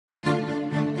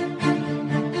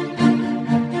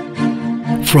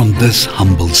From this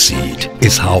humble seed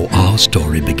is how our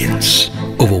story begins.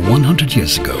 Over 100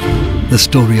 years ago, the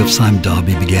story of Sime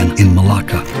Darby began in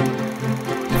Malacca.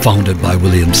 Founded by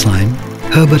William Sime,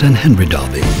 Herbert and Henry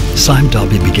Darby, Sime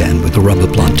Darby began with a rubber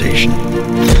plantation.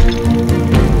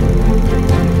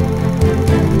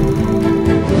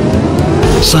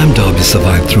 Sime Darby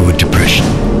survived through a depression,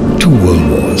 2 world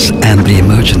wars and the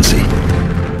emergency.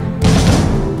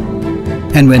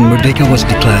 And when Merdeka was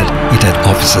declared, it had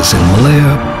offices in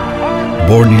Malaya,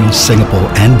 Borneo, Singapore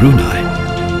and Brunei.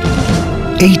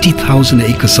 80,000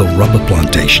 acres of rubber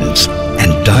plantations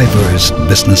and diverse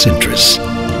business interests.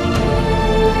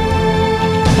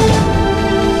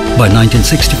 By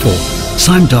 1964,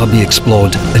 Sime Darby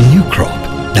explored a new crop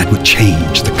that would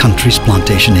change the country's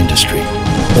plantation industry,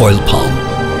 oil palm.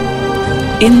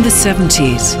 In the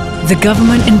 70s, the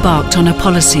government embarked on a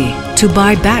policy to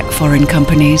buy back foreign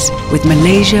companies with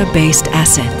Malaysia-based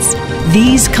assets.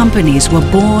 These companies were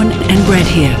born and bred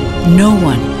here. No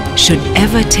one should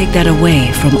ever take that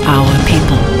away from our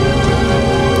people.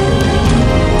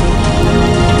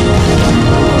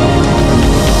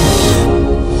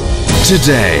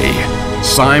 Today,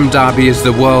 Sime Darby is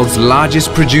the world's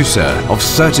largest producer of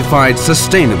certified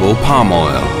sustainable palm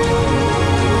oil.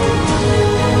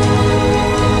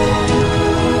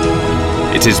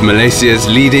 It is Malaysia's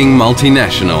leading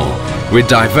multinational with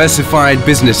diversified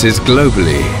businesses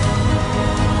globally.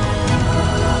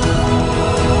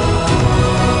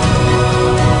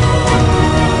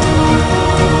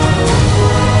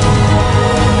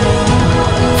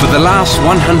 For the last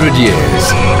 100 years,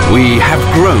 we have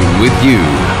grown with you.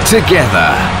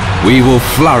 Together, we will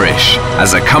flourish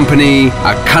as a company,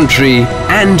 a country,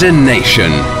 and a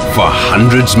nation for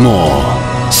hundreds more.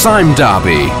 Sime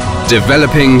Darby,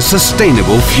 developing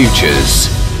sustainable futures.